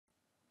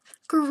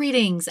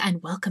Greetings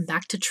and welcome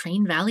back to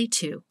Train Valley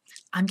 2.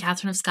 I'm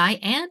KatherineOfSky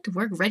and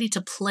we're ready to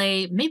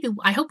play.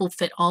 I hope we'll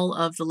fit all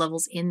of the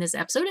levels in this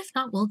episode. If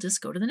not, we'll just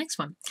go to the next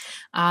one.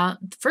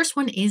 The first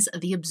one is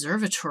the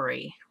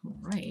observatory.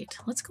 Right,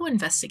 let's go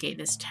investigate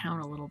this town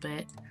a little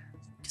bit.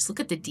 Just look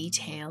at the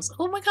details.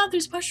 Oh my god,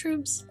 there's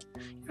mushrooms.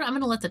 I'm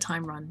going to let the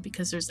time run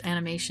because there's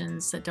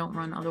animations that don't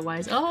run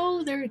otherwise.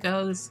 Oh, there it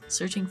goes.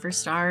 Searching for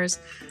stars,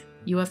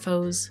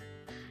 UFOs,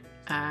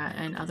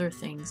 and other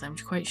things, I'm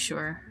quite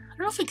sure.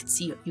 I don't know if I could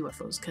see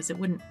UFOs because it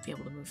wouldn't be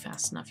able to move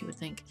fast enough, you would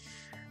think.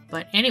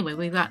 But anyway,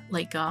 we've got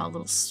like a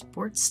little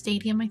sports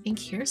stadium, I think,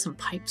 here. Some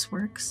pipes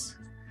works.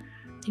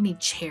 They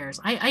need chairs.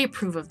 I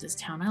approve of this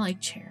town. I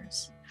like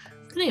chairs.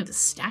 Look, they have the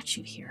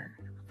statue here.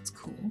 That's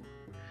cool.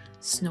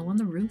 Snow on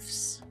the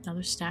roofs.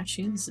 Another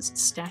statue. This is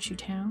Statue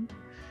Town.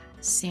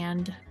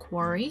 Sand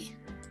quarry.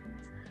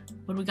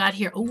 What do we got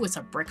here? Oh, it's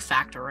a brick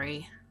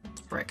factory.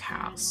 Brick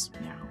house.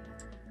 Yeah.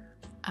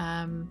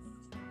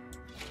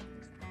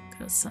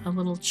 A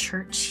little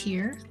church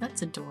here.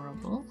 That's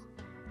adorable.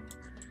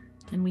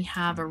 And we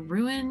have a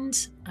ruined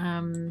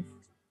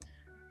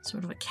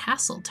sort of a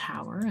castle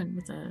tower and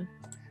with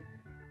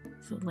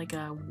like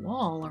a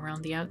wall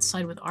around the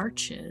outside with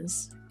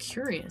arches.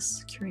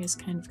 Curious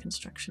kind of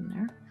construction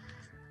there.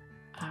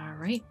 All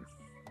right.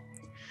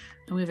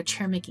 And we have a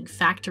chair making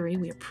factory.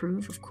 We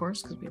approve, of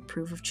course, because we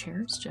approve of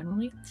chairs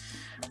generally.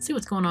 Let's see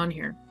what's going on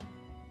here.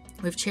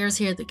 We have chairs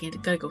here that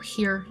gotta go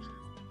here.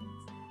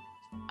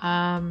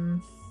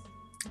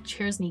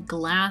 Chairs need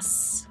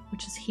glass,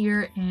 which is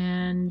here,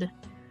 and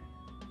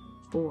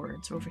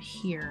boards over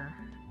here.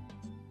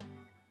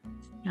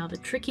 Now the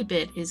tricky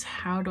bit is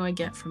how do I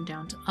get from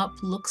down to up?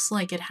 Looks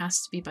like it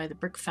has to be by the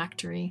brick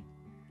factory.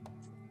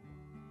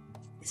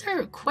 These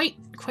are quite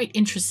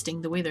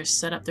interesting the way they're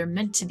set up. They're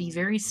meant to be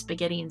very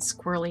spaghetti and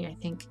squirrely, I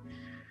think.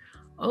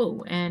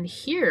 Oh, and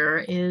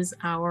here is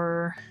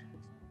our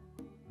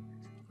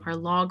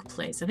log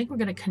place. I think we're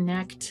going to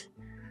connect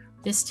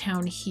this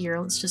town here.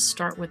 Let's just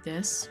start with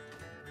this.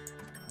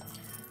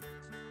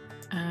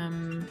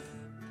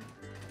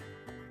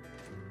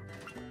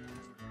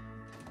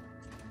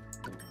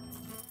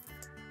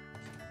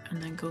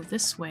 And then go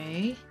this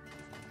way.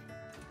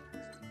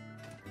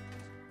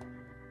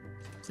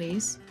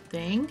 Please.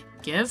 Thing.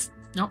 Give.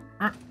 Nope.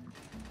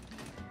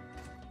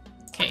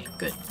 Okay,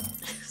 good.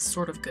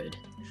 Sort of good.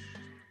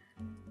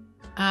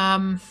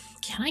 Can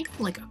I go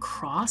like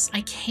across?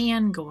 I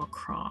can go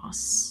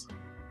across.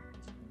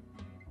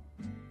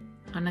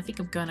 And I think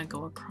I'm gonna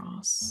go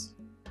across.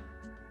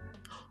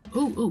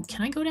 Ooh,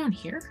 can I go down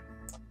here?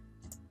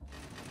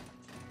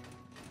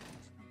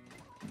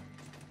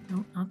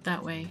 No, not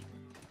that way.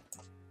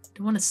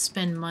 Don't want to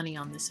spend money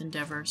on this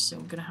endeavor, so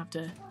I'm gonna have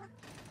to...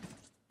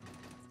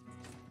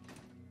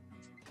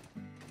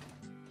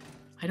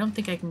 I don't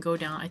think I can go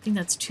down. I think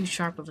that's too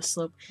sharp of a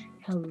slope.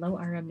 Hello,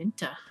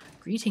 Araminta.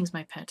 Greetings,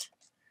 my pet.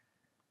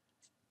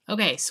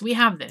 Okay, so we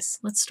have this.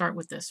 Let's start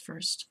with this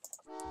first.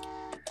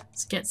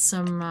 Let's get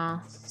some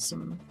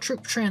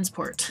troop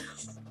transport.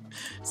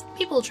 Some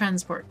people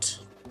transport.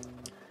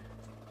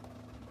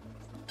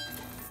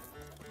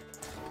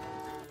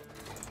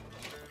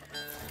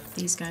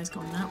 These guys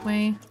going that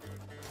way.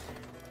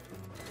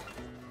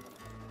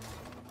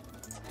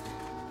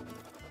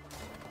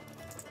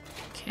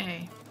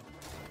 Okay.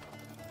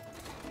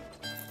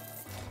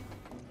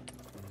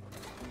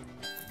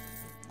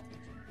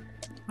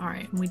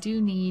 Alright, we do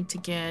need to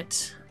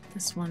get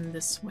this one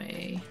this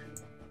way.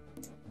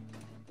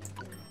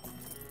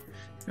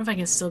 I don't know if I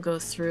can still go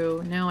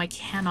through. No, I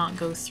cannot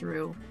go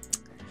through.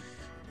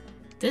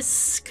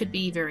 This could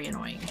be very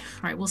annoying.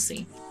 Alright, we'll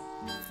see.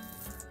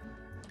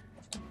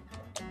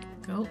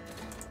 Go.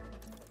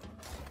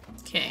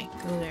 Okay,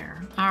 go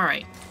there.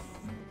 Alright.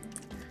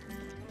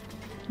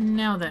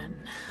 Now then.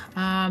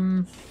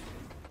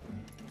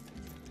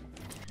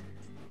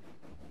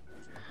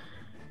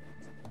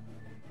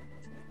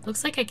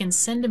 Looks like I can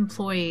send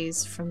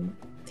employees from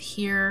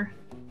here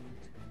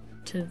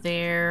to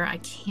there. I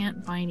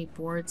can't buy any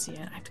boards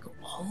yet. I have to go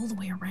all the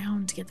way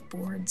around to get the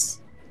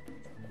boards.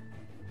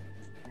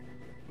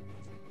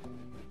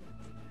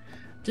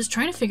 Just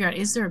trying to figure out,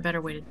 is there a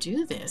better way to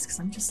do this? Because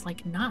I'm just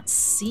like not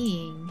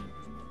seeing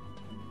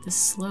the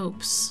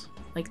slopes,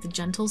 like the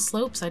gentle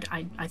slopes.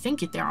 I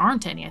think there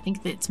aren't any. I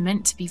think that it's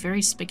meant to be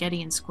very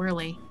spaghetti and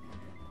squirrely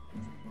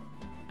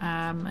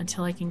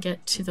until I can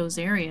get to those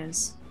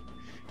areas.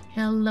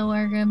 Hello,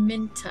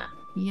 Araminta.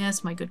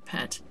 Yes, my good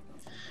pet.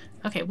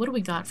 Okay, what do we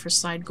got for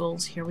side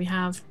goals here? We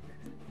have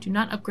do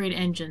not upgrade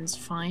engines.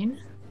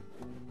 Fine.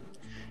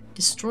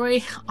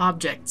 Destroy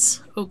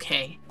objects.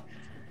 Okay.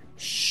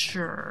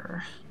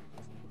 Sure.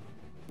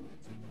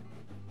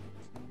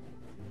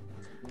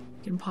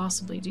 Can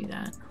possibly do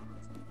that.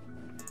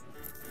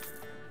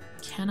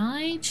 Can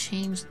I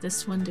change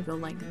this one to go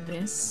like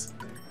this?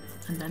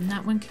 And then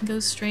that one can go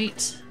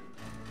straight?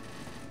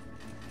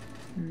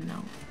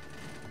 No.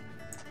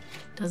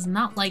 Does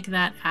not like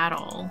that at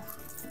all.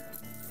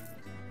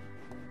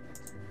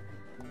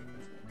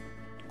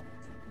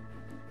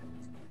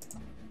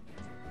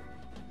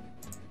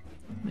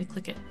 Let me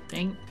click it.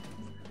 Thing.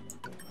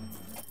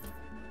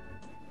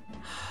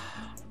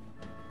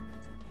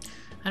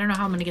 don't know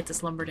how I'm gonna get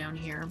this lumber down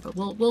here, but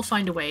we'll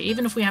find a way,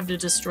 even if we have to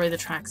destroy the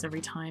tracks every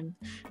time.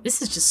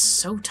 This is just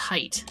so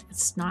tight.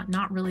 It's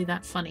not really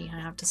that funny, I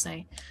have to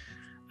say.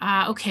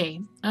 Okay.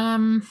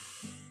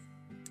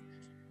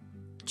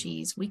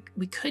 Geez,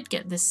 we could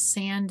get this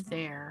sand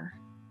there.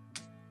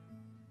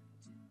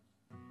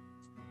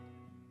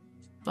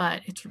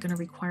 But it's gonna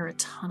require a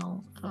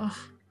tunnel. Ugh.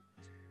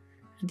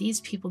 And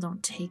these people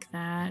don't take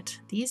that.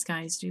 These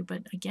guys do,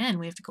 but again,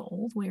 we have to go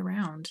all the way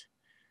around.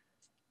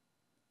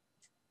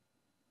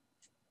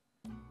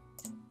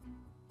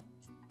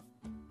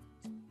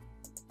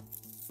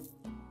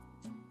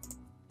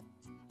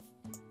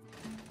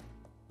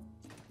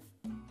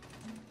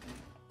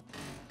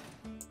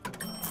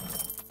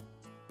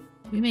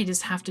 We may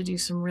just have to do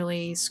some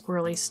really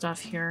squirrely stuff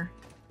here.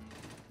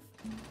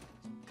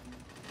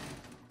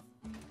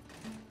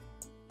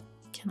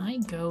 Can I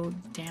go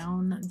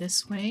down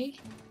this way?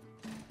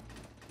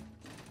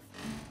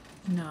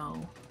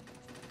 No.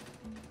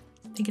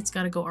 I think it's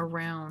got to go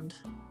around.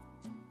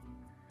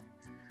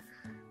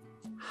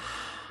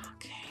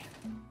 Okay.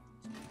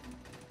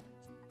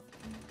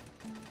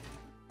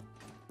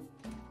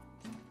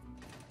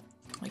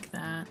 Like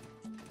that.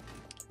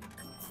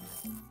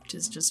 Which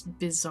is just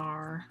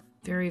bizarre.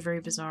 Very, very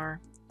bizarre.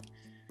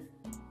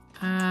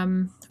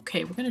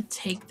 Okay, we're gonna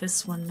take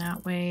this one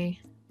that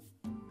way.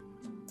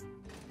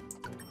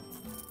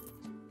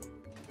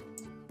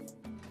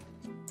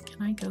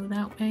 Can I go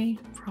that way?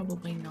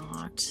 Probably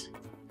not.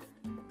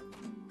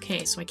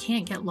 Okay, so I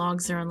can't get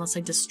logs there unless I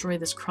destroy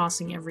this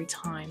crossing every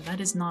time. That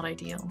is not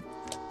ideal.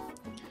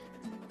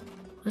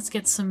 Let's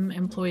get some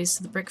employees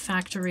to the brick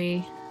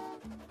factory.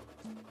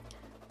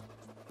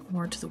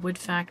 More to the wood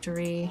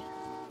factory.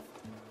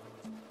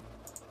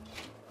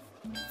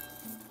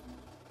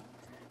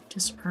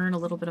 Just earn a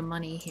little bit of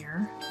money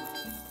here.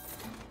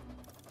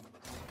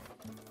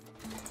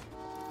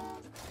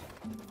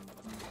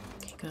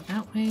 Okay, go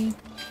that way.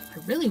 I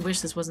really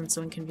wish this wasn't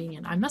so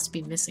inconvenient. I must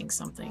be missing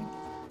something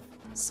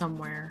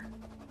somewhere.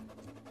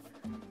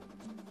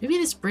 Maybe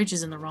this bridge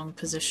is in the wrong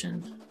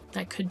position.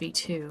 That could be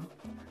too.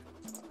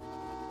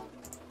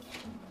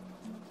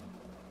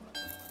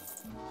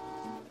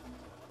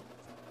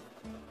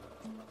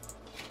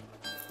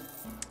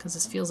 Because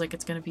this feels like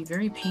it's going to be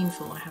very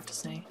painful, I have to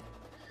say.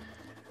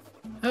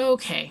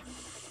 Okay.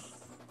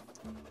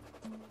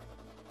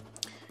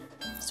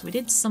 So we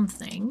did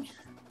something.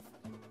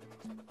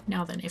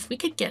 Now then, if we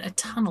could get a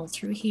tunnel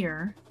through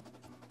here,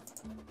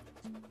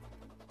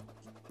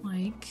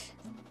 like,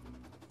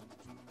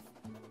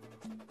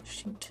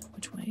 shoot,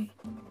 which way?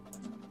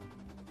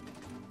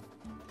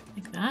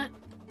 Like that?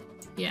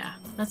 Yeah,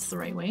 that's the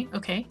right way.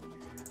 Okay,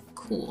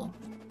 cool.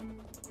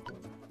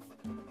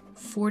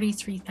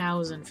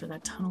 43,000 for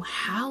that tunnel.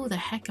 How the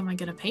heck am I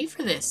gonna pay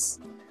for this?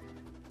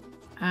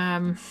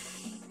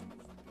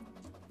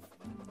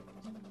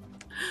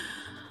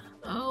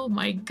 Oh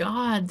my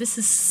god, this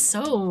is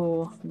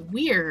so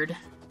weird.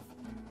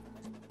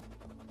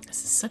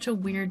 This is such a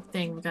weird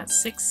thing. We've got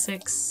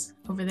 6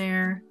 over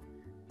there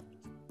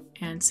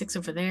and 6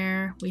 over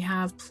there. We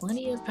have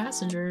plenty of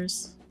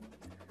passengers.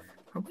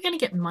 Are we gonna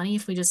get money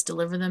if we just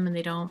deliver them and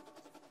they don't,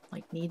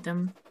 like, need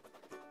them?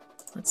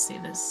 Let's see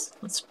this.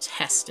 Let's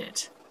test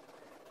it.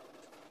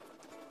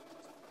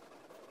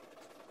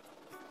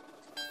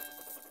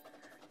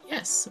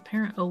 Yes,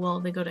 apparent. Oh, well,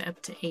 they go to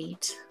up to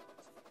 8.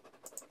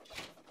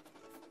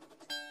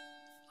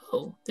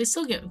 Oh, they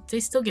still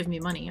give me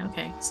money.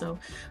 Okay, so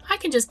I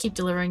can just keep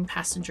delivering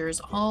passengers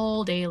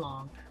all day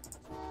long.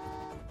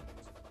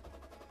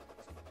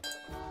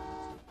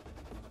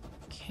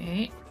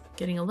 Okay,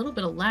 getting a little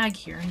bit of lag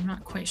here. I'm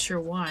not quite sure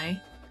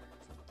why.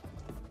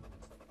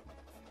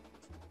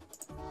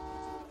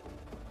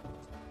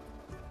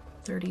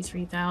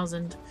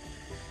 $33,000.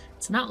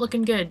 It's not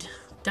looking good.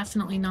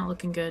 Definitely not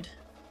looking good.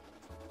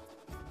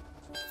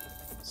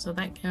 So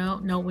that,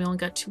 no, we only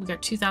got we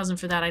got 2,000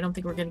 for that. I don't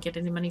think we're gonna get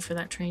any money for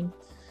that train.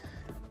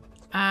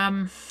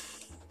 I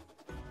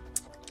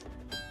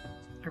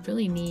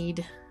really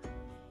need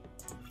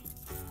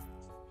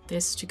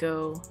this to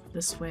go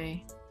this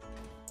way.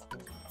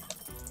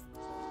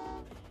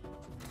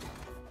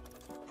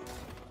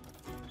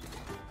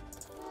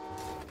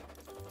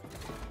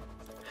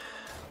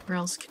 Where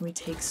else can we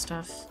take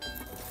stuff?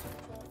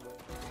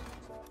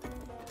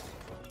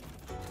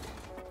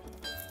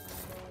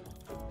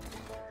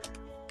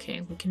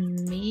 Okay, we can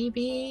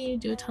maybe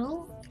do a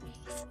tunnel?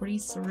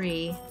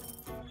 43.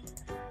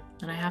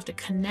 And I have to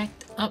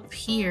connect up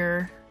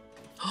here.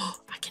 Oh,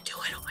 I can do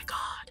it! Oh my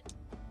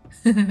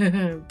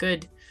god!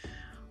 Good.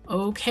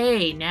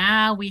 Okay,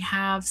 now we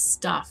have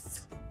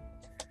stuff.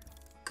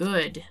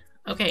 Good.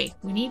 Okay,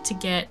 we need to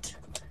get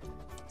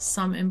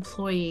some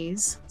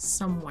employees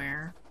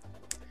somewhere.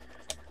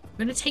 I'm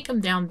gonna take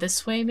them down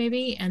this way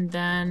maybe, and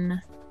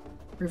then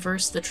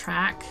reverse the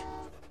track.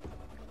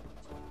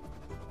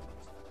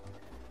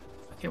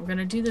 Okay, we're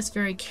gonna do this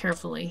very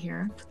carefully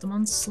here. Put them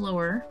on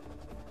slower.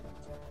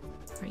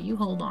 All right, you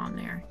hold on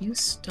there. You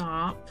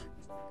stop.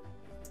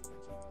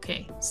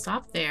 Okay,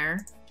 stop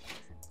there.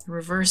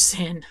 Reverse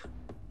in.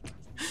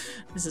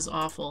 This is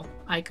awful.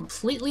 I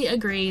completely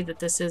agree that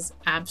this is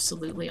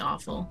absolutely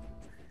awful.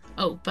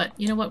 Oh, but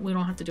you know what? We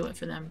don't have to do it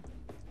for them.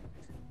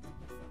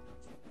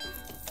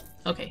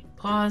 Okay,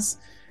 pause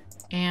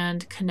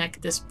and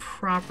connect this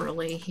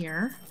properly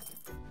here.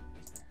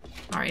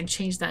 All right, and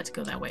change that to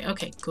go that way.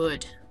 Okay,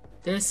 good.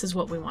 This is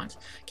what we want.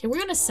 Okay, we're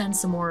going to send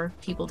some more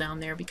people down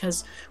there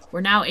because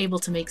we're now able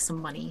to make some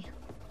money.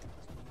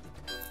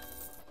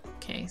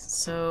 Okay,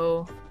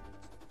 so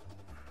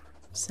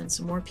send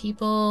some more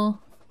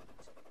people.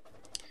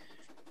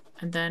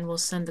 And then we'll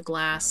send the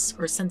glass,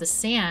 or send the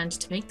sand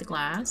to make the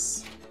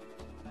glass.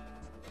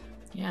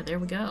 Yeah, there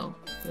we go.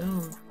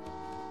 Boom.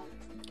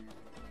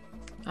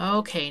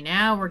 Okay,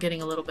 now we're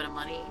getting a little bit of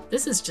money.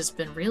 This has just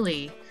been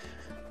really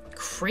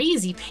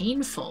crazy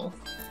painful.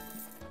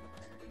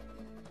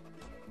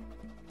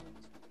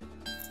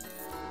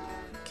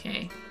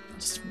 Okay,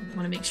 just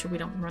want to make sure we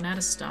don't run out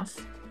of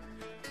stuff.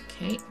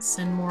 Okay,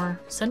 send more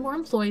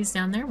employees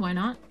down there. Why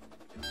not?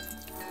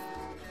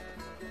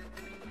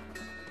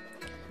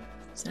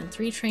 Send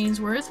 3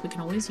 trains worth. We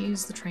can always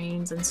use the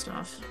trains and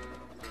stuff.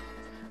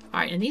 All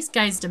right, and these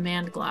guys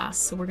demand glass,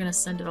 so we're gonna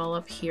send it all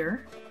up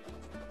here.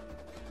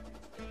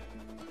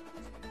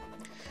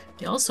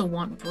 They also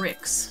want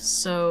bricks,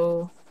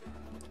 so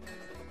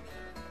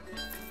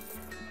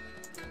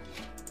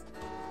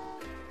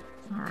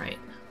all right.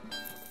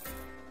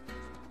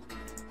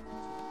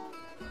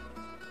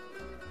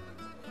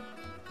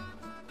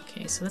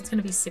 Okay, so that's going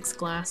to be 6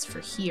 glass for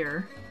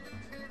here.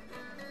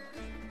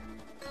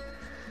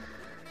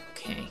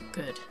 Okay,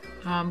 good.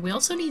 We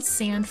also need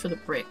sand for the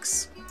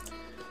bricks.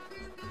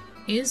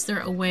 Is there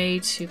a way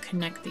to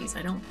connect these?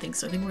 I don't think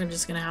so. I think we're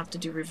just going to have to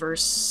do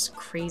reverse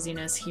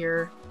craziness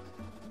here.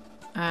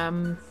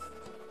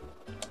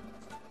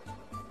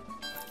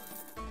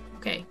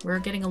 Okay, we're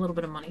getting a little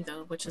bit of money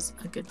though, which is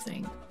a good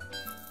thing.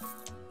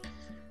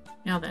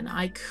 Now then,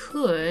 I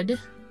could...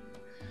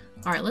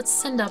 Alright, let's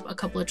send up a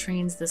couple of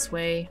trains this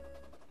way.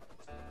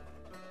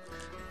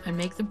 And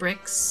make the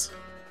bricks.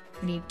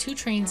 We need 2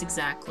 trains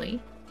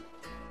exactly.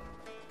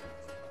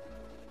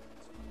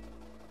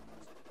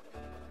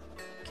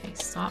 Okay,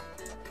 stop.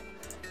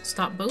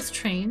 Stop both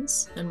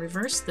trains, then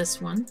reverse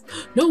this one.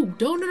 No!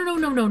 No, no, no,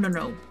 no, no, no,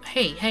 no.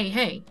 Hey, hey,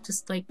 hey.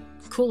 Just, like,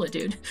 cool it,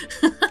 dude.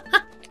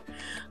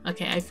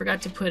 Okay, I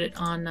forgot to put it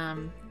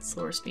on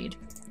slower speed.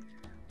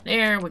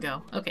 There we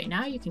go. Okay,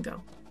 now you can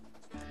go.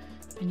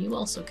 And you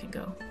also can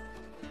go.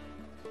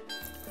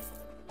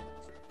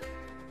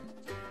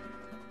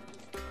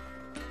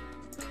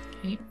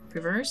 Okay,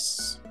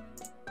 reverse.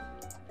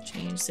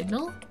 Change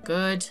signal.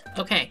 Good.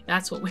 Okay,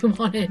 that's what we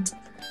wanted.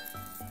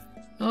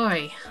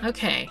 Oi,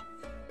 okay.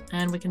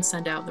 And we can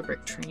send out the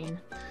brick train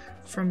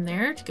from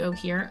there to go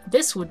here.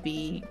 This would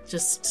be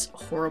just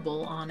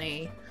horrible on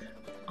a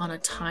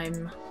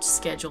time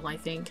schedule, I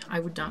think.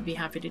 I would not be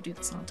happy to do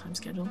this on a time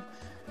schedule.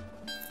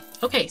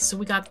 Okay, so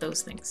we got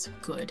those things.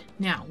 Good.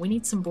 Now, we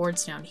need some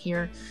boards down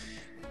here.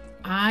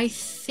 I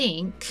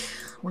think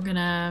we're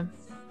gonna...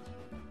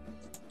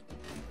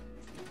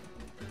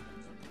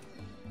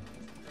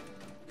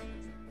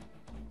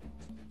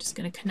 just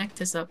gonna connect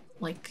this up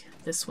like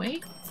this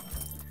way.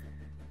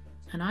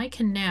 And I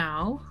can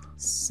now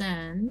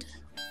send...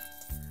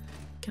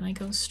 Can I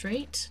go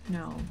straight?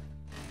 No.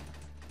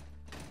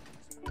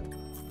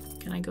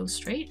 Can I go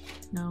straight?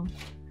 No.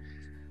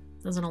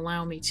 Doesn't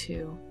allow me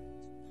to.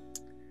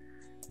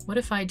 What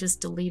if I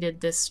just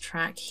deleted this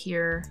track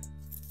here?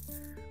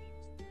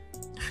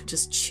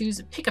 Just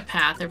pick a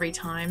path every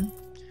time.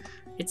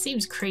 It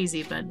seems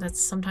crazy, but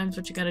that's sometimes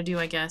what you gotta do,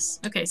 I guess.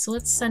 Okay, so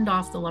let's send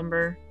off the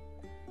lumber.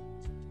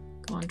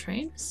 Go on,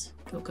 trains.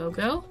 Go, go,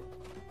 go.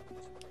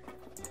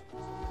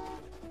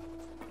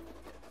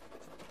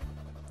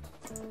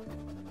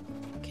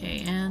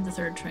 Okay, and the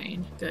 3rd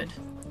train. Good.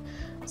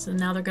 So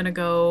now they're gonna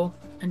go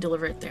and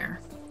deliver it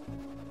there.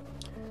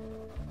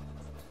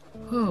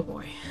 Oh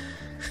boy.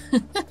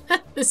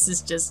 This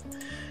is just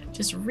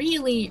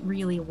really,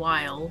 really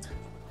wild.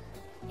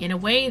 In a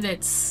way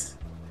that's...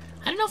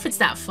 I don't know if it's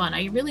that fun.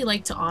 I really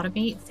like to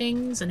automate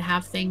things and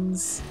have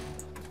things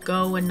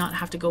go and not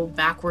have to go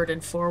backward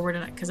and forward,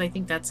 because I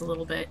think that's a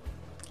little bit...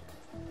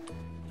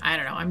 I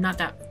don't know. I'm not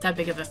that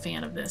big of a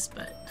fan of this,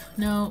 but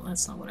no,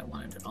 that's not what I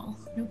wanted at all.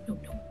 Nope,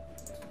 nope, nope.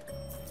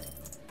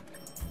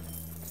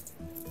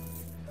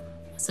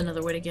 That's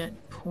another way to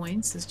get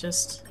points, is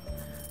just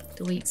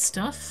delete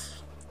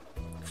stuff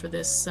for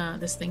this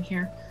this thing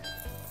here.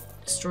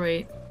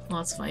 Destroy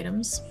lots of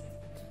items.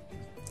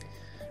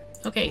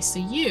 Okay, so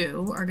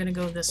you are gonna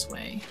go this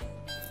way.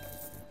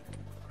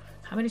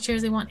 How many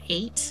chairs they want?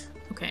 8?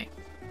 Okay.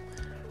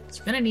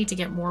 So we're gonna need to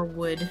get more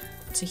wood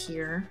to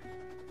here.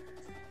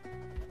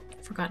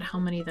 Forgot how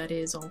many that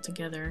is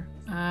altogether.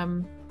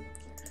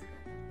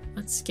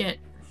 Let's get...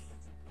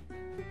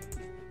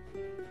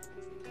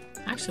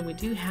 Actually, we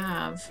do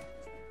have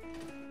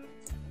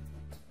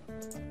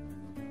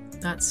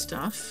that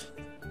stuff.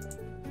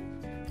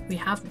 We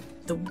have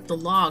the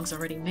logs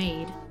already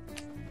made.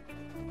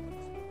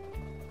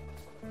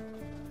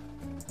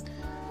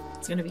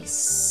 It's gonna be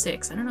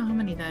 6. I don't know how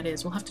many that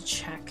is. We'll have to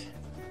check.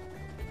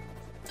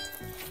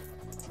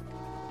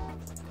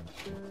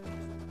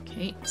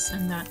 Okay,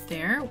 send that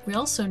there. We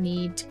also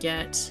need to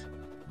get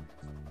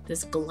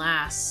this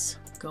glass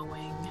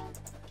going.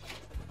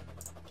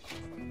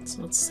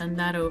 So let's send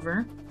that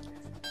over.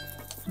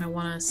 And I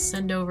want to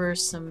send over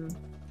some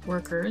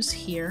workers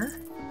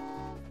here.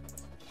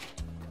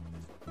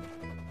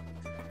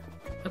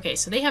 Okay,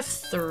 so they have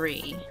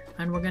 3,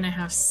 and we're going to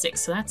have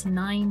 6, so that's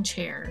 9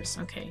 chairs.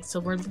 Okay, so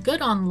we're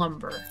good on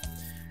lumber.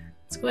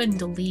 Let's go ahead and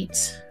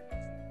delete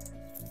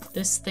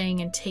this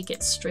thing and take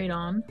it straight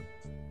on.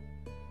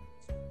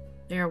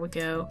 There we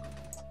go.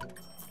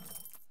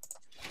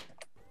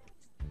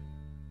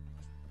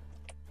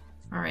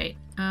 Alright,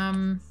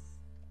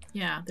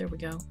 yeah, there we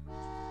go.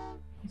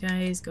 You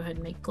guys go ahead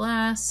and make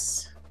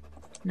glass.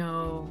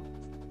 No.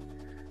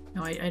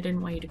 No, I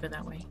didn't want you to go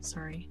that way.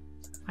 Sorry.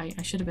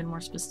 I should have been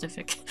more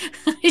specific.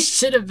 I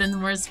should have been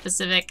more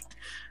specific.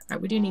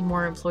 Alright, we do need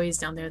more employees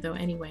down there, though,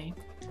 anyway.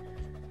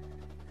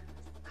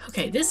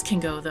 Okay, this can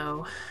go,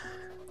 though.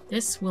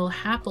 This will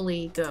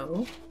happily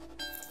go.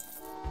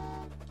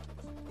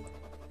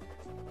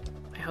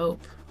 I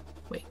hope.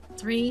 Wait,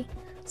 3,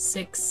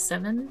 6,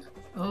 7.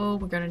 Oh,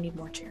 we're gonna need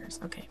more chairs.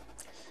 Okay.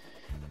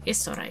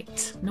 It's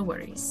alright. No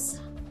worries.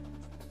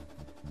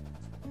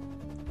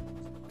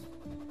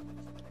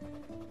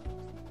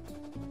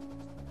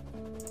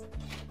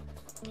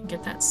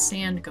 Get that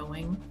sand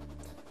going.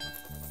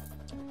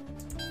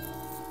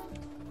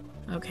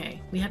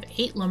 Okay, we have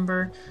 8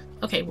 lumber.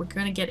 Okay, we're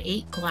gonna get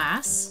 8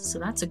 glass, so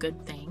that's a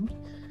good thing.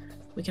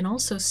 We can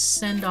also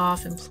send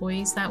off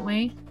employees that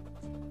way.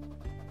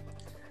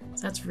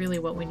 So that's really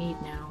what we need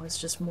now, is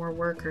just more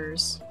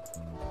workers.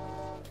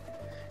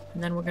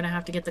 And then we're gonna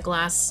have to get the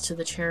glass to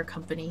the chair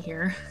company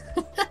here.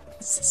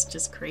 This is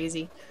just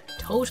crazy.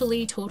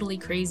 Totally, totally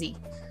crazy.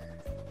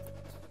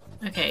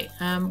 Okay,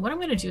 what I'm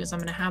gonna do is I'm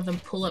gonna have them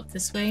pull up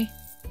this way.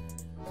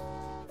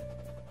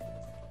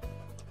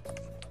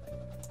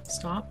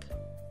 Stop.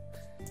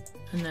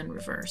 And then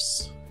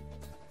reverse.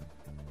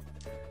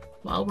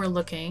 While we're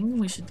looking,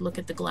 we should look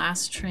at the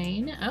glass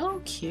train.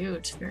 Oh,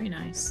 cute. Very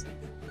nice.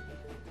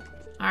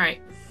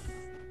 Alright.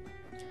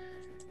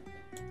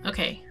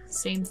 Okay,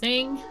 same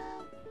thing.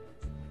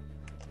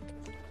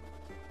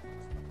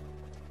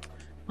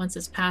 Once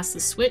it's past the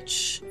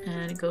switch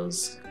and it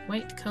goes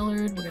white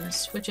colored, we're gonna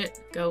switch it.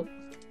 Go.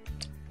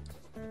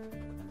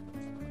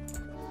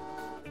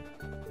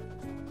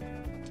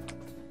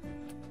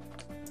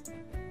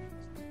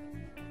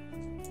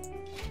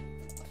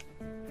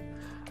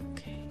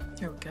 Okay,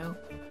 there we go.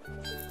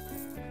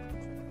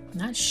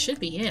 And that should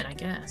be it, I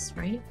guess,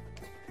 right?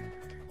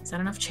 Is that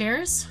enough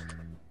chairs?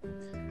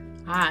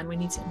 Ah, and we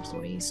need some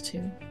employees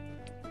too.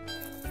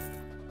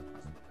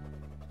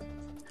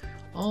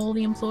 All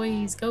the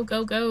employees, go,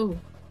 go, go!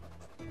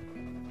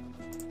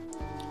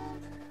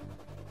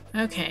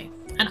 Okay,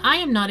 and I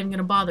am not even going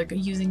to bother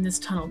using this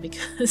tunnel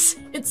because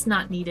it's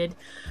not needed.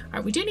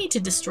 Alright, we do need to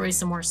destroy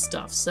some more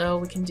stuff, so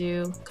we can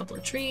do a couple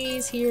of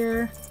trees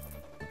here.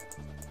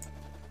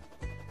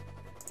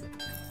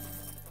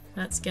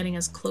 That's getting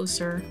us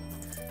closer.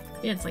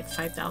 Yeah, it's like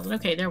 5,000.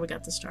 Okay, there we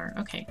got the star.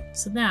 Okay,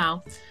 so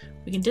now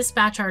we can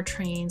dispatch our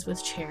trains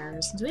with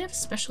chairs. Do they have a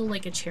special,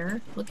 like a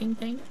chair-looking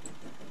thing?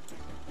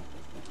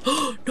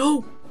 Oh,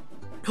 no!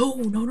 No,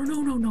 no, no,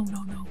 no, no, no,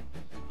 no, no.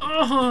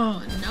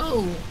 Oh,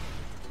 no!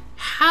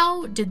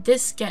 How did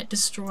this get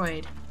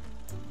destroyed?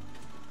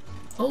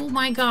 Oh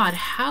my god,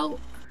 how?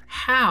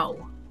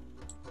 How?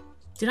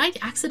 Did I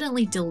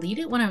accidentally delete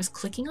it when I was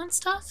clicking on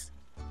stuff?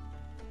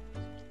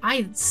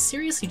 I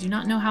seriously do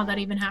not know how that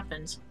even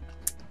happened.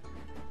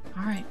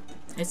 Alright,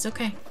 it's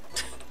okay.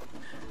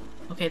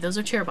 Okay, those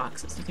are chair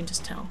boxes, you can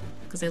just tell,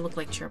 because they look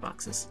like chair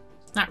boxes.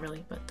 Not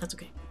really, but that's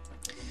okay.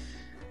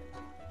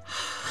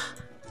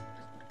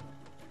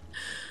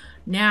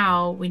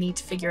 Now we need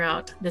to figure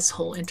out this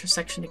whole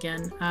intersection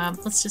again.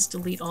 Let's just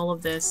delete all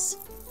of this.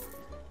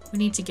 We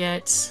need to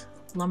get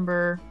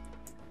lumber,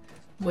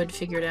 wood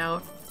figured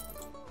out.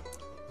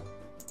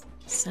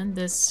 Send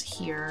this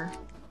here.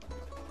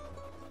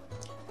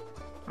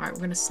 Alright, we're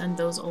going to send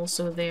those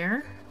also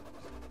there.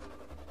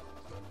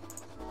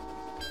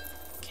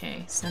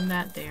 Okay, send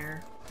that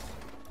there.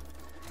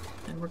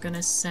 Then we're going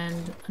to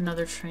send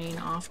another train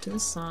off to the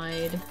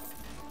side.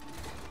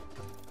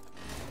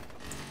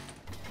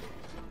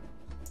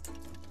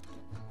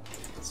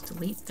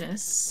 Delete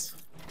this.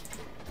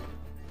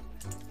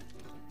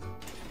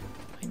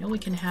 I know we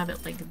can have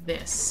it like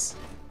this.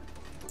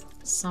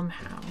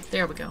 Somehow.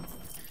 There we go.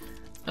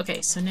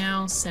 Okay, so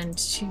now send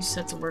 2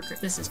 sets of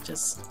workers. This is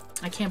just...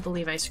 I can't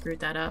believe I screwed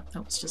that up.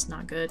 That was just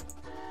not good.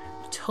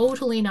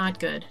 Totally not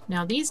good.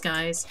 Now these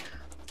guys,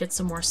 get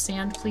some more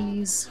sand,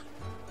 please.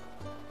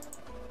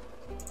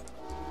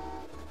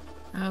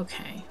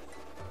 Okay.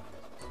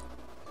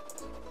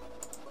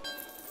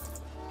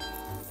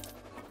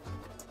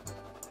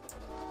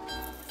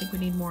 I think we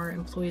need more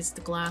employees at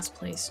the glass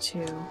place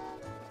too.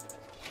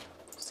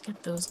 Just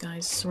get those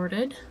guys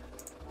sorted.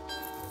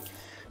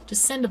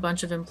 Just send a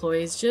bunch of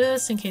employees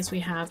just in case we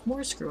have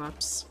more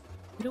screw-ups.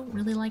 We don't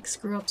really like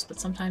screw-ups, but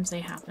sometimes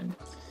they happen.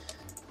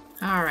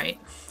 Alright.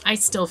 I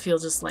still feel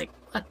just like,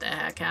 what the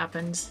heck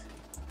happened?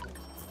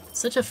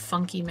 Such a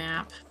funky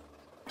map.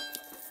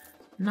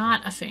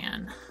 Not a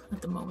fan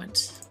at the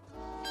moment.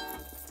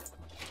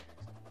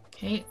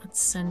 Okay,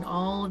 let's send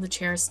all of the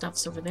chair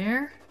stuffs over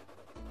there.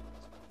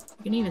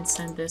 We can even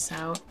send this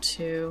out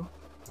to...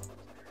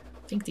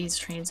 I think these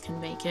trains can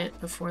make it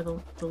before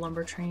the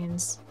lumber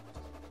trains.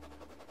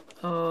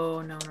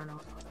 Oh, no, no,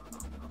 no,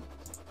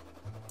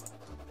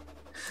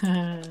 no,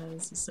 no, no.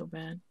 This is so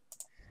bad.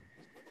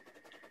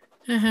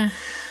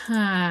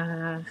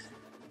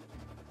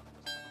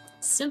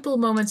 Simple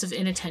moments of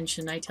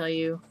inattention, I tell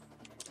you.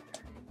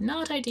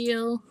 Not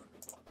ideal.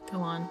 Go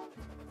on.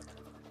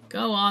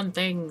 Go on,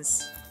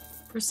 things.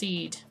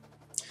 Proceed.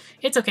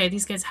 It's okay,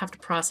 these guys have to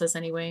process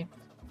anyway.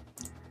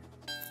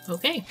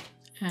 Okay.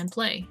 And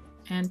play.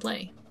 And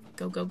play.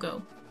 Go, go,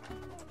 go.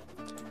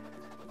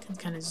 Can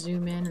kind of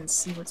zoom in and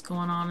see what's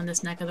going on in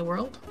this neck of the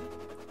world.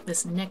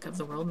 This neck of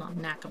the world, not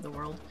knack of the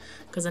world.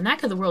 Because a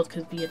knack of the world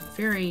could be a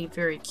very,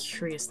 very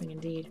curious thing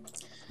indeed.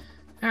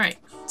 Alright,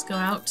 let's go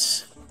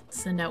out.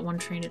 Send out one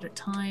train at a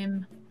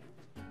time.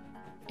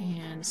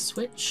 And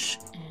switch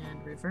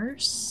and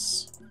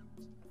reverse.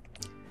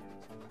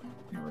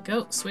 There we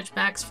go.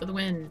 Switchbacks for the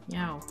win.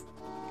 Yow.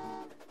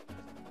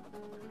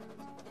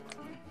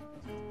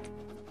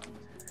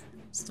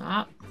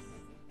 Stop.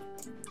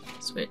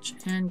 Switch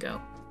and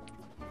go.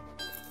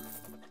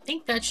 I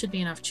think that should be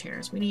enough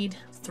chairs. We need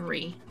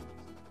 3.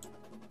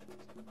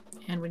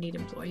 And we need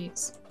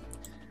employees.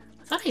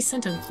 I thought I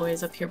sent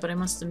employees up here, but I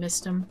must have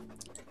missed them.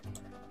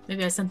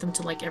 Maybe I sent them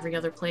to like every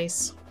other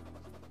place.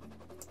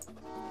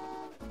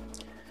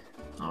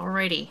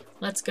 Alrighty,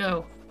 let's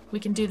go. We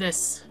can do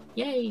this.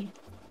 Yay!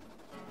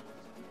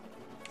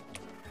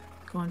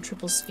 Go on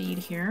triple speed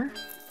here.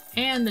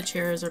 And the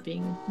chairs are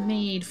being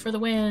made for the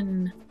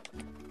win.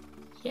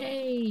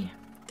 Yay!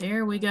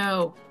 There we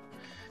go.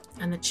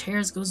 And the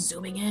chairs go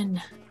zooming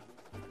in.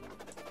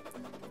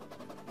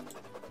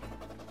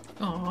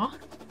 Aw.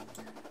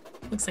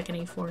 Looks like an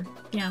A4.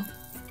 Yeah.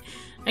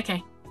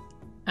 Okay.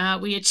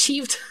 We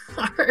achieved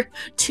our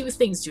 2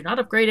 things. Do not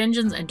upgrade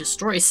engines and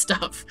destroy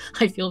stuff.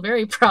 I feel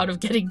very proud of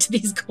getting to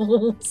these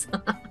goals.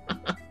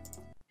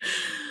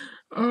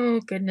 Oh,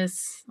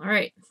 goodness.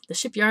 Alright. The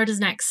shipyard is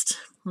next.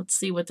 Let's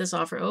see what this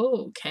offers.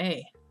 Oh,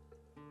 okay.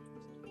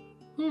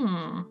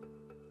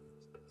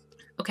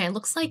 Okay,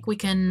 looks like we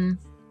can...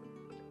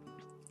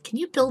 Can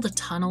you build a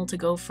tunnel to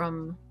go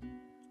from...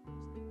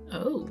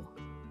 Oh.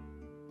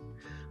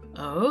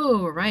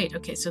 Oh, right.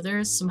 Okay, so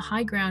there's some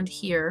high ground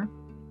here,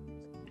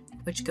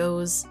 which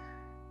goes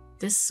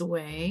this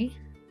way.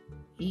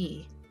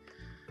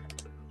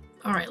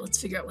 Alright,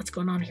 let's figure out what's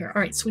going on here.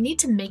 Alright, so we need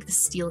to make the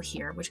steel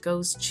here, which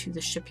goes to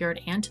the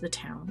shipyard and to the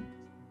town.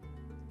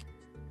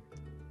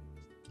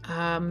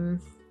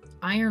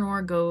 Iron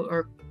ore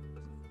or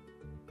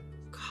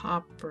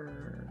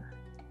copper.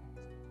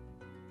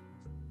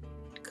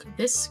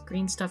 This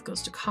green stuff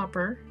goes to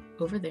copper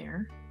over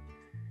there.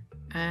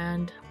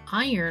 And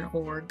iron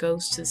ore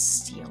goes to the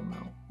steel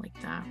mill, like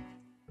that.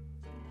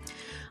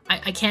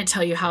 I can't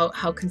tell you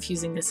how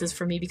confusing this is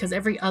for me, because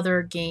every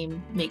other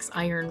game makes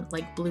iron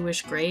like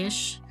bluish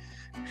grayish,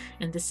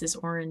 and this is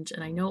orange.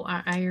 And I know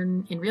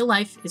iron in real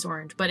life is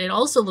orange, but it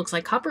also looks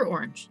like copper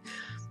orange.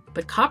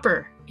 But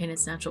copper in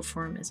its natural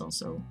form is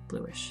also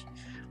bluish.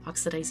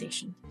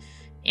 Oxidization.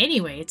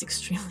 Anyway, it's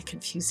extremely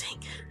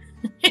confusing.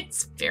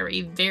 It's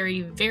very,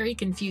 very, very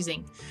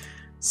confusing.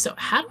 So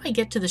how do I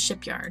get to the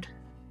shipyard?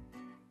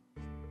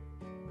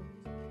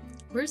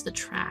 Where's the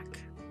track?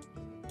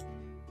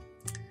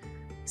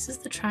 This is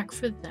the track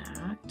for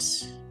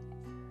that.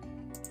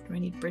 Do I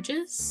need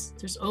bridges?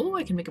 Oh,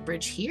 I can make a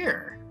bridge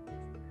here.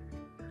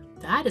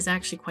 That is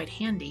actually quite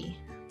handy,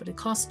 but it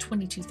costs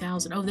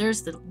 22,000. Oh,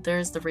 there's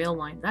the rail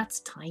line.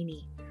 That's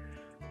tiny.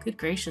 Good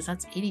gracious,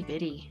 that's itty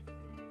bitty.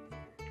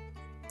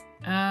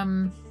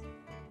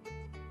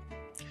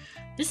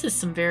 This is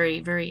some very,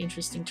 very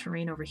interesting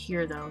terrain over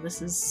here, though. This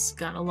has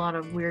got a lot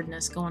of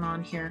weirdness going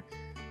on here.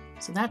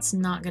 So that's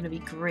not going to be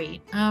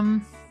great.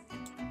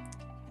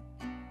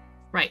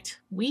 Right.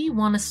 We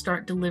want to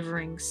start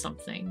delivering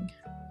something.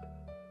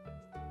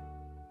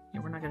 Yeah,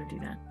 we're not going to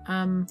do that.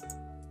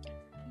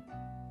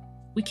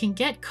 We can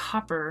get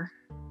copper.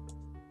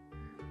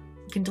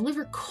 We can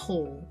deliver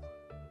coal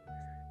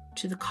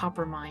to the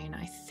copper mine.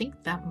 I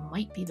think that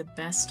might be the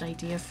best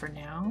idea for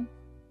now.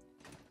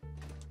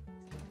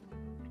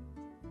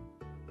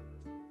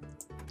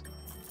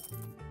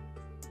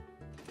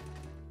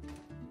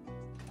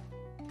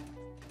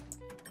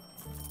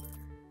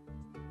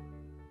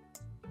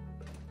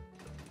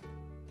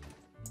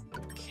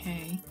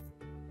 Okay.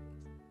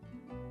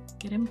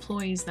 Get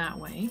employees that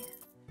way.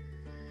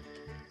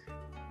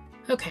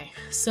 Okay,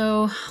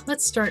 so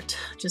let's start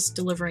just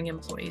delivering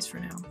employees for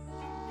now.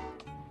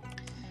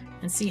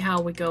 And see how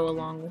we go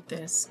along with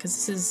this,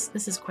 because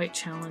this is quite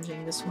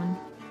challenging, this one.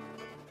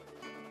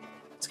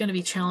 It's going to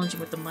be challenging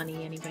with the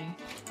money anyway.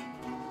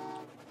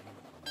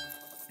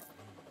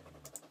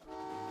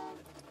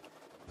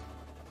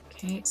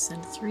 Okay,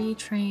 send 3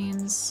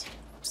 trains.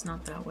 It's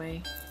not that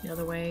way. The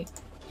other way.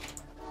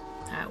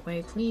 That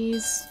way,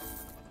 please.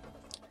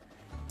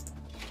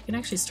 You can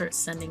actually start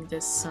sending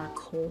this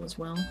coal as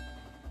well.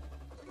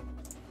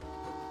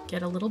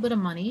 Get a little bit of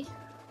money.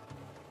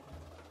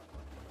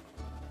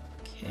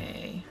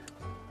 Okay.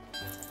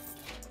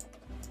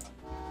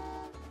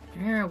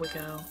 There we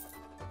go.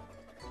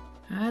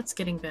 That's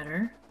getting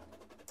better.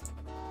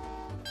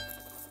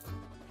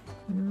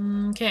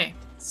 Okay,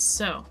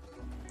 so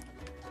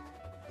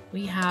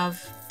we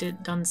have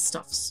done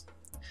stuffs.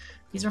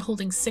 These are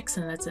holding 6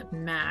 and that's at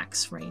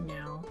max right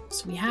now.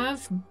 So we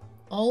have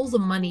all the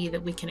money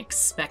that we can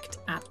expect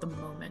at the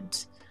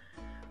moment.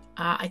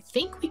 I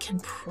think we can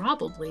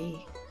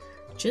probably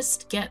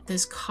just get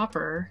this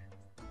copper.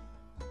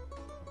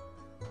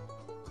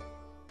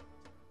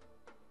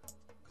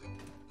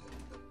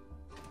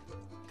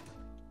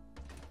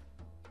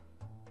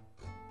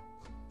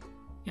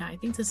 Yeah, I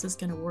think this is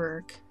going to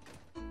work.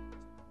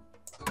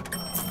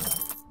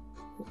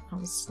 Oh, that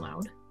was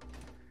loud.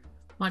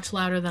 Much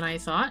louder than I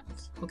thought.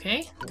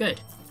 Okay,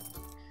 good.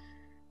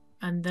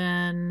 And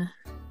then,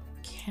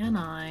 can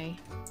I?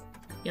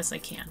 Yes, I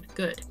can.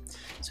 Good.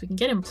 So we can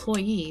get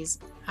employees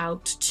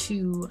out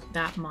to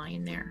that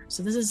mine there.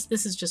 So this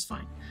is just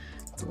fine.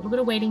 It's a little bit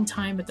of waiting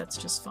time, but that's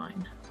just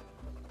fine.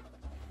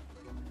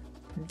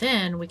 And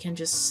then we can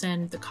just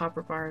send the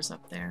copper bars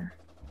up there.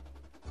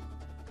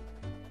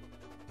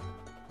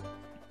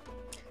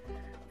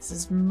 This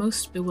is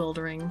most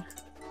bewildering.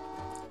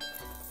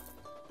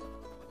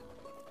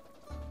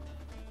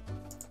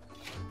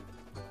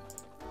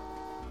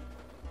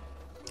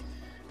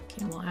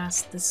 Okay, we'll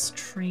ask this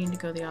train to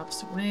go the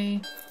opposite way.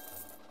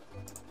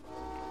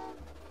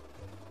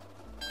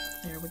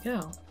 There we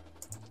go.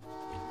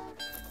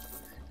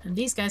 And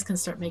these guys can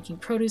start making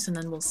produce and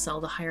then we'll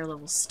sell the higher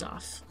level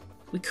stuff.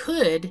 We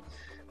could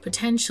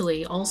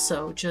potentially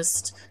also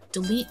just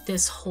delete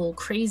this whole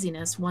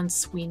craziness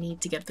once we need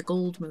to get the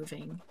gold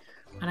moving.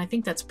 And I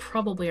think that's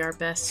probably our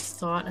best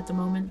thought at the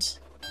moment.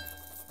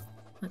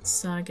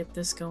 Let's get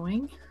this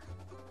going.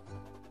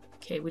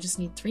 Okay, we just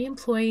need 3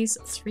 employees,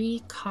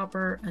 3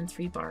 copper, and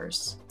 3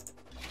 bars.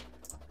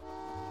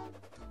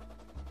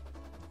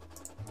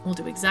 We'll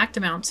do exact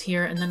amounts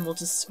here, and then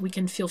we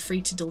can feel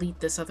free to delete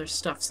this other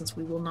stuff since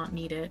we will not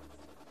need it.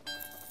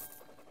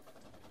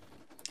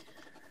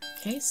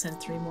 Okay,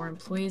 send 3 more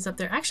employees up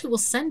there. Actually, we'll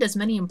send as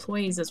many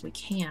employees as we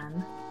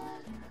can.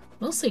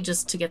 Mostly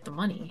just to get the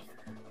money.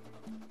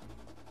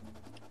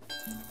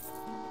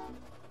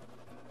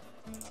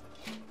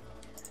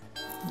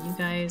 You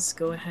guys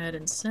go ahead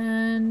and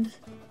send.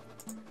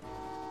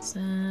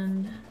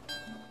 Send.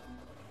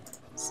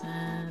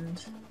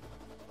 Send.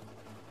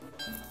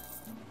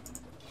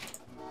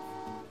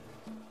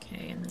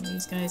 Okay, and then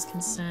these guys can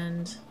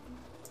send.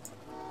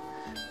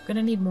 We're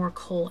gonna need more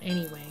coal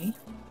anyway.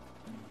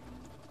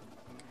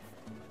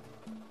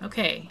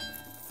 Okay.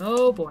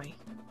 Oh boy.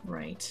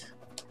 Right.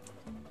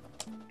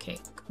 Okay,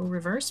 go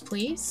reverse,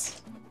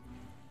 please.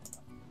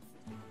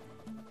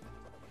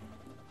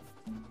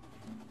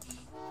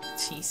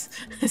 Jeez.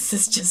 This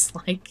is just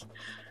like...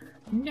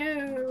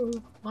 No!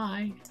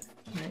 Why?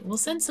 Alright, we'll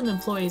send some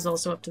employees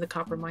also up to the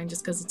copper mine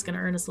just because it's going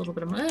to earn us a little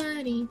bit of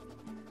money.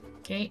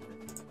 Okay.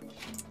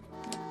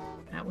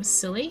 That was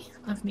silly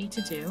of me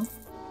to do.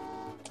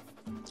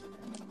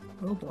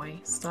 Oh boy.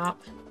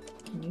 Stop.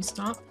 Can you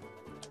stop?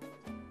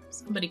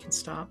 Somebody can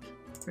stop.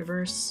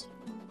 Reverse.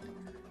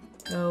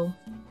 Go.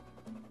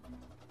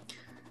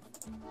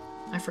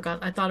 I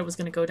forgot. I thought it was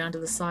going to go down to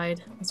the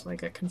side. That's why I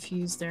got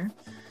confused there.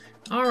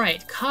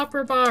 Alright,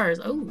 copper bars.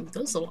 Oh,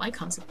 those little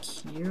icons are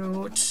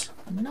cute.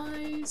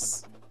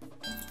 Nice.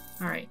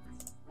 Alright.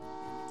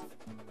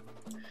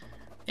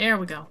 There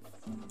we go.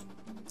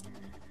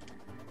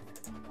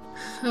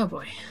 Oh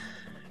boy.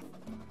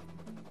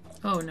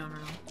 Oh, no.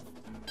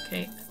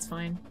 Okay, that's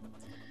fine.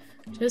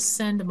 Just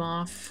send them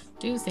off.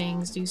 Do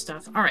things, do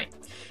stuff. Alright.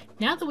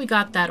 Now that we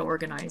got that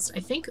organized, I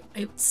think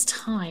it's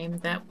time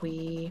that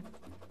we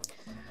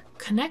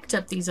connect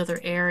up these other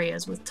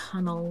areas with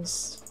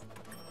tunnels.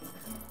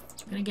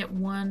 I'm gonna get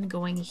one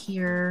going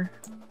here.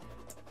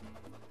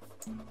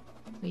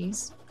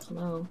 Please.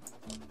 Hello.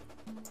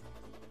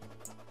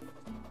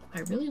 I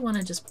really want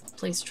to just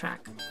place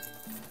track.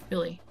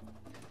 Really.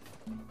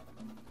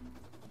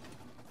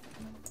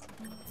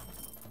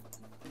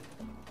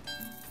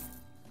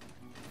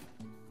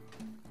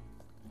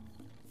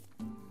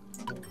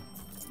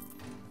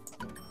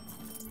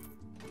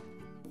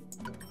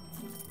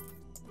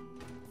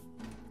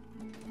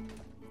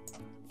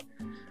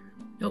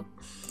 Nope.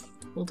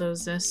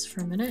 Bulldoze this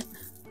for a minute.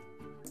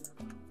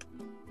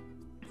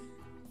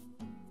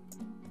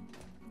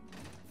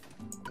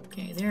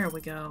 Okay, there we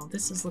go.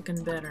 This is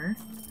looking better.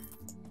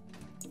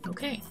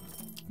 Okay,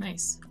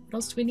 nice. What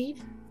else do we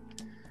need?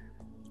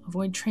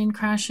 Avoid train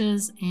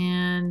crashes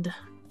and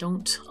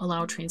don't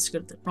allow trains to go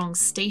to the wrong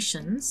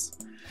stations.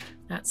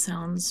 That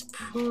sounds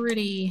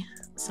pretty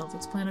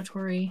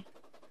self-explanatory.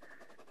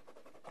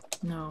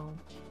 No.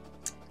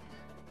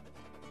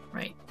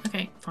 Right.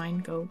 Okay, fine.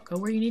 Go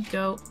where you need to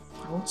go.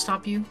 I won't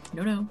stop you.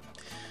 No.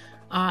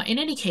 In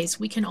any case,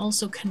 we can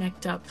also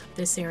connect up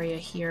this area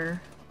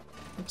here.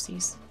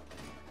 Oopsies.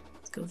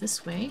 Let's go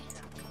this way.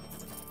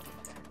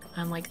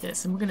 like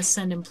this. And we're going to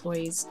send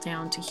employees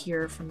down to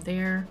here from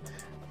there.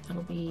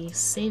 That'll be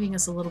saving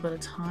us a little bit of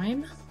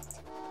time.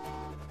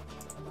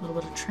 A little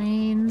bit of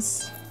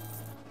trains.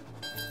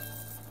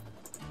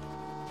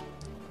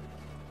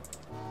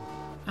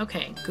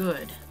 Okay,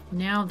 good.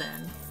 Now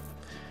then,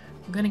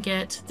 I'm going to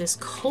get this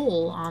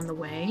coal on the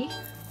way.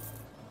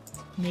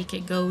 Make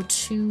it go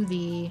to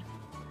the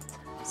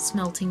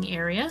smelting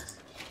area.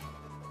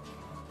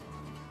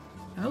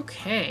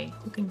 Okay,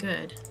 looking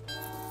good.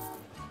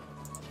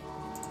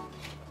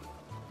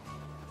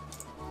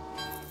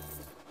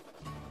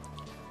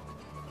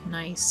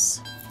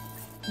 Nice.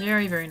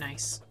 Very, very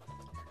nice.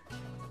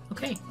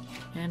 Okay,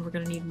 and we're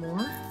gonna need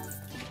more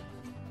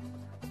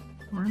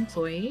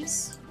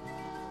employees.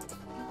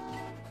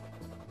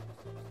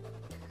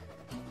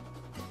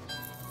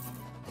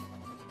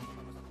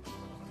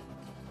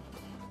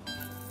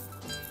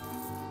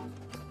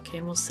 Okay,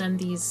 and we'll send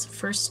these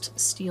first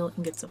steel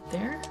ingots up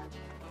there.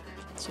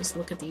 Let's just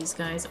look at these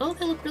guys. Oh,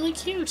 they look really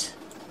cute.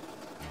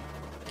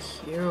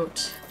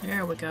 Cute.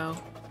 There we go.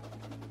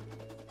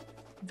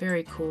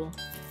 Very cool.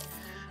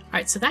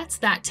 Alright, so that's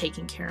that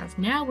taken care of.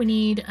 Now we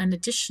need an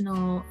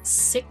additional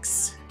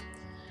 6.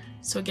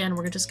 So again,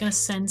 we're just going to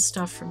send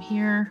stuff from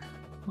here.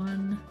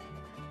 1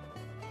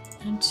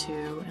 and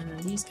 2. And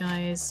then these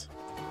guys.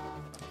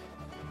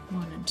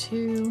 1 and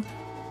 2.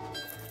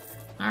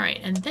 Alright,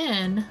 and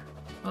then...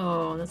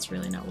 Oh, that's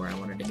really not where I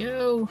wanted to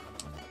go.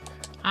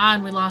 Ah,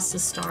 and we lost a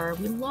star.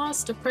 We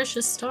lost a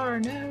precious star.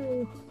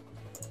 No!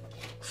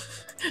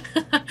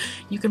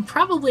 You can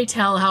probably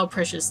tell how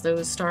precious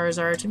those stars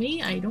are to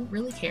me. I don't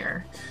really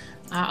care.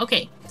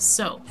 Okay,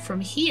 so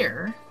from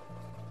here,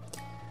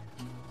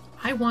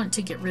 I want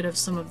to get rid of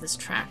some of this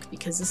track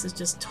because this is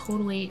just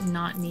totally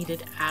not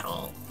needed at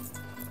all.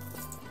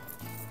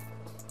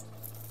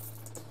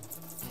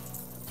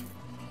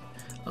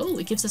 Oh,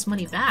 it gives us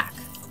money back.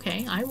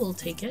 Okay, I will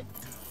take it.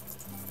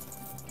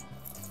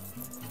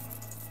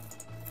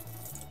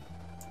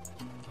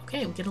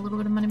 Okay, we get a little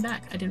bit of money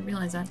back. I didn't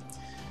realize that.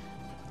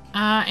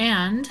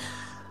 And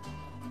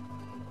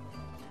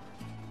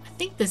I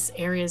think this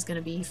area is going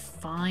to be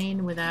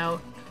fine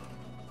without...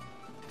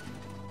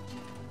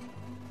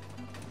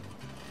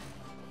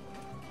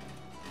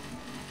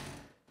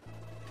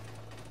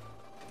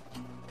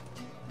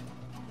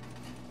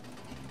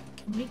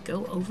 Can we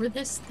go over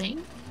this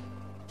thing?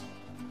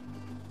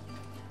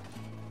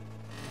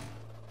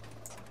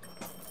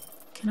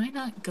 Can I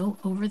not go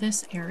over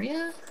this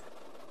area?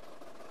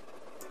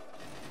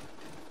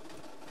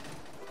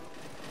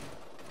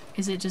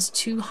 Is it just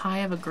too high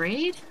of a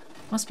grade?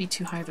 Must be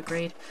too high of a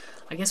grade.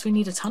 I guess we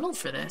need a tunnel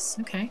for this.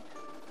 Okay.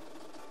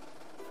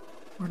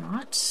 Or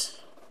not.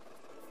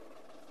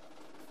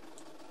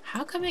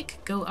 How come it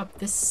could go up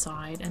this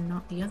side and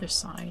not the other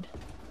side?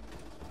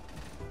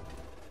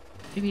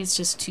 Maybe it's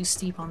just too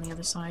steep on the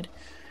other side.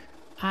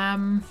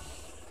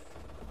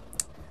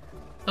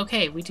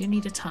 Okay, we do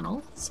need a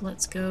tunnel. So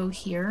let's go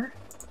here.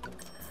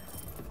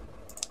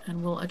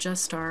 And we'll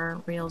adjust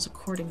our rails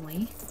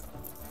accordingly.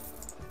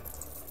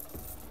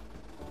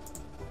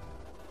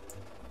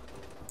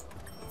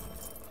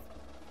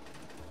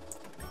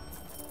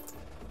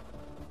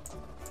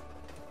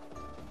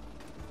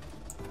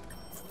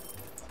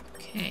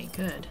 Okay,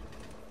 good.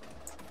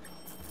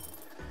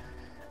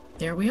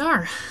 There we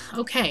are.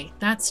 Okay,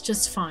 that's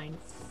just fine.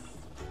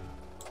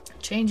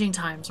 Changing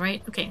times,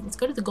 right? Okay, let's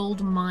go to the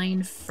gold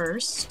mine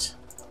first.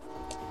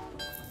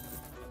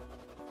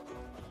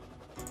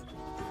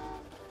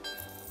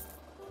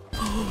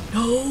 Oh,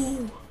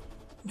 no!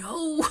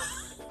 No!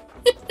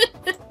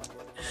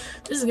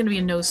 This is gonna be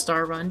a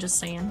no-star run, just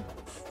saying.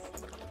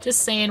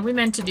 Just saying, we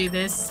meant to do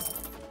this.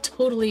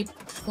 Totally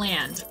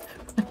planned.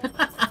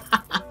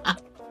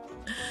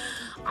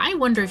 I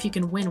wonder if you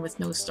can win with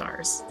no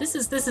stars. This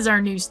is our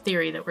new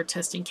theory that we're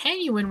testing. Can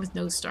you win with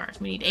no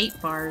stars? We need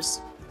 8 bars.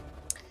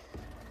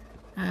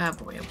 Ah,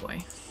 boy, oh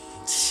boy.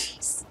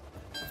 Jeez.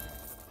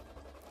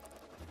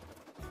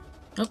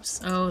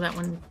 Oops. Oh, that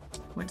one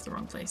went to the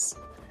wrong place.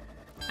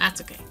 That's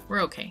okay.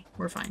 We're okay.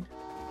 We're fine.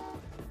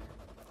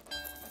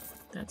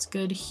 That's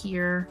good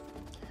here.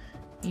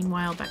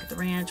 Meanwhile, back at the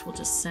ranch, we'll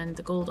just send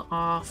the gold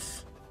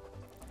off.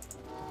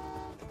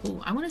 Ooh,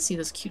 I want to see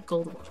those cute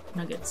gold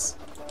nuggets.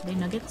 Are they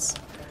nuggets?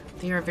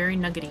 They are very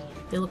nuggety.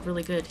 They look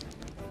really good.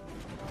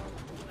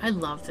 I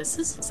love this.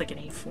 This looks like an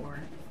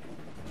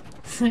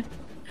A4.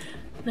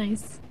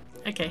 Nice.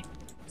 Okay.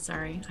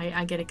 Sorry.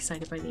 I get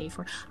excited by the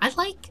A4. I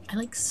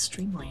like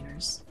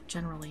streamliners,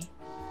 generally.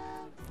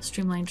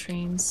 Streamlined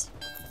trains.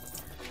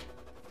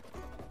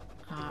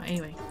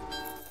 Anyway.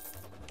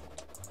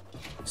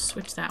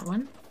 Switch that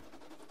one.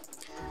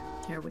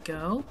 There we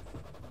go.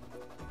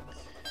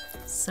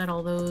 Set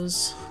all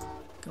those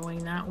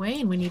going that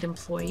way, and we need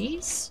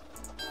employees.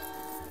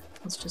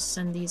 Let's just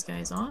send these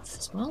guys off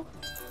as well.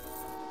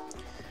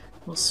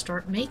 We'll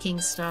start making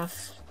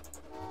stuff.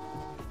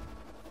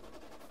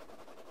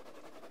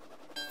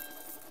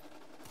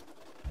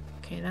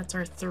 Okay, that's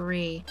our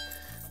 3.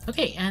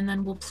 Okay, and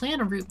then we'll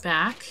plan a route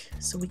back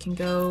so we can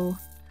go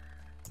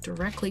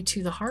directly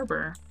to the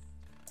harbor.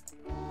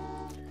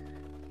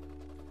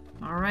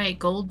 All right,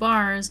 gold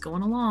bars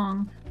going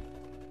along.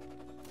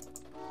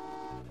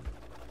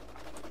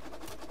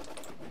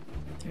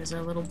 There's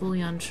our little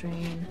bullion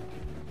train.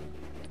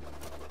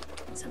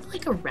 Is that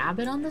like a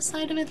rabbit on the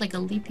side of it? Like a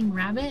leaping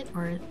rabbit?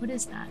 Or what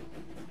is that?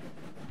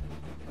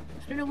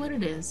 I don't know what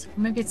it is. Or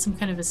maybe it's some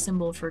kind of a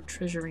symbol for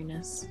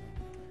treasuriness.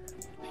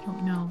 I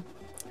don't know.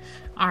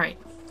 Alright,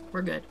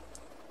 we're good.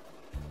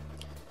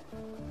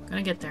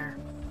 Gonna get there.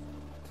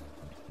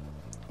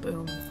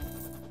 Boom.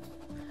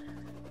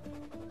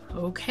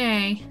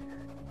 Okay.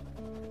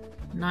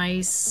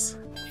 Nice.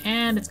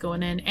 And it's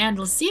going in. And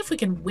let's see if we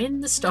can win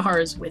the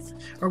stars with,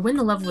 or win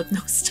the level with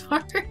no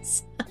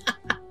stars.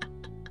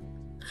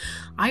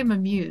 I'm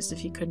amused,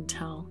 if you couldn't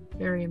tell.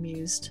 Very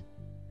amused.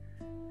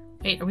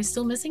 Wait, are we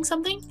still missing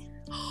something?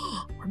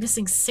 We're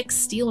missing 6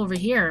 steel over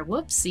here.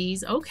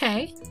 Whoopsies.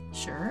 Okay.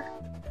 Sure.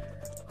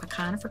 I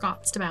kind of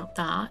forgot about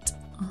that.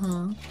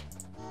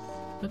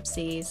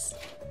 Whoopsies.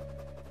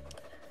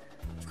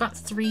 We've got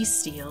 3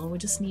 steel. We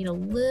just need a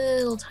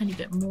little tiny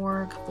bit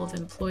more. A couple of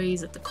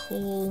employees at the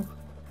coal.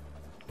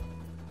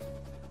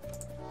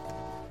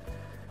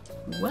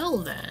 Well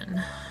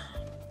then.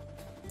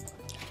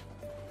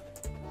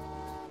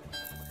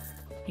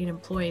 Need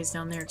employees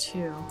down there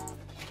too.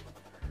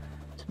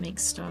 To make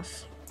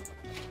stuff.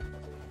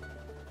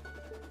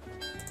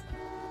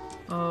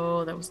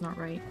 Oh, that was not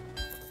right.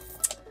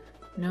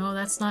 No,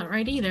 that's not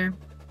right either.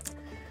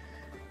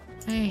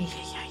 Hey,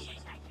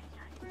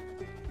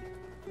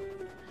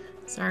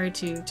 sorry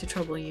to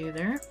trouble you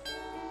there.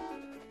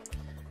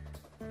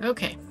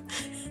 Okay.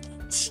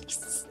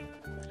 Jeez.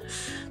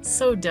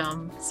 So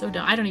dumb. So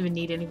dumb. I don't even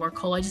need any more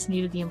coal. I just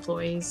needed the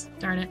employees.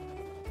 Darn it.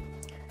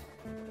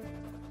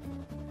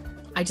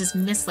 I just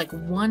missed like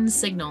one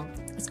signal.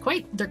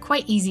 They're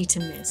quite easy to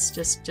miss,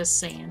 just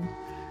saying.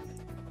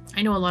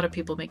 I know a lot of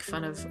people make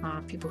fun of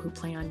people who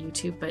play on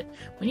YouTube, but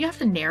when you have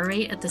to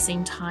narrate at the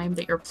same time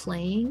that you're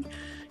playing,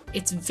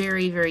 it's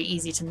very, very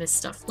easy to miss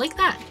stuff. Like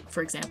that,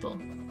 for example.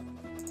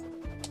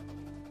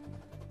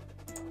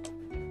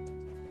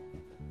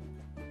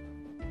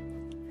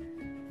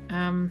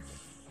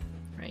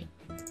 Right.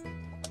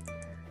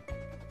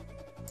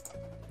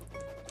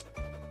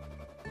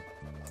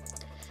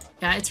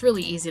 Yeah, it's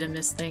really easy to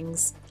miss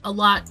things. A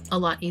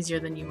lot easier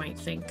than you might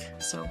think.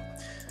 So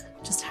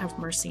just have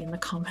mercy in the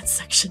comments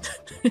section.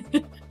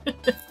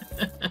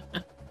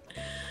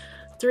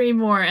 3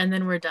 more and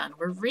then we're done.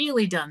 We're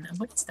really done.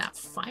 What is that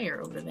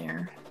fire over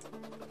there?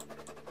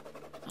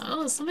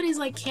 Oh, somebody's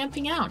like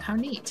camping out. How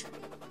neat.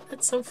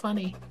 That's so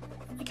funny.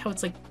 I like how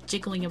it's like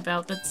jiggling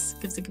about. That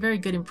gives a very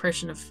good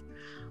impression of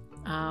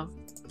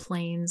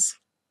planes.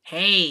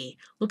 Hey,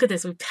 look at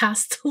this. We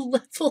passed the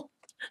level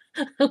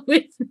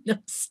with no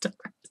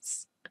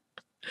stars.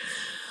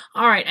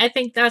 All right, I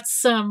think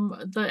that's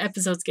the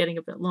episode's getting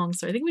a bit long,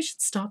 so I think we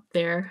should stop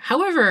there.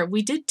 However,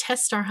 we did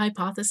test our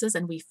hypothesis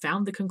and we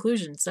found the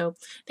conclusion. So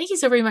thank you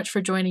so very much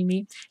for joining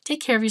me.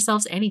 Take care of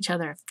yourselves and each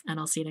other, and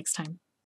I'll see you next time.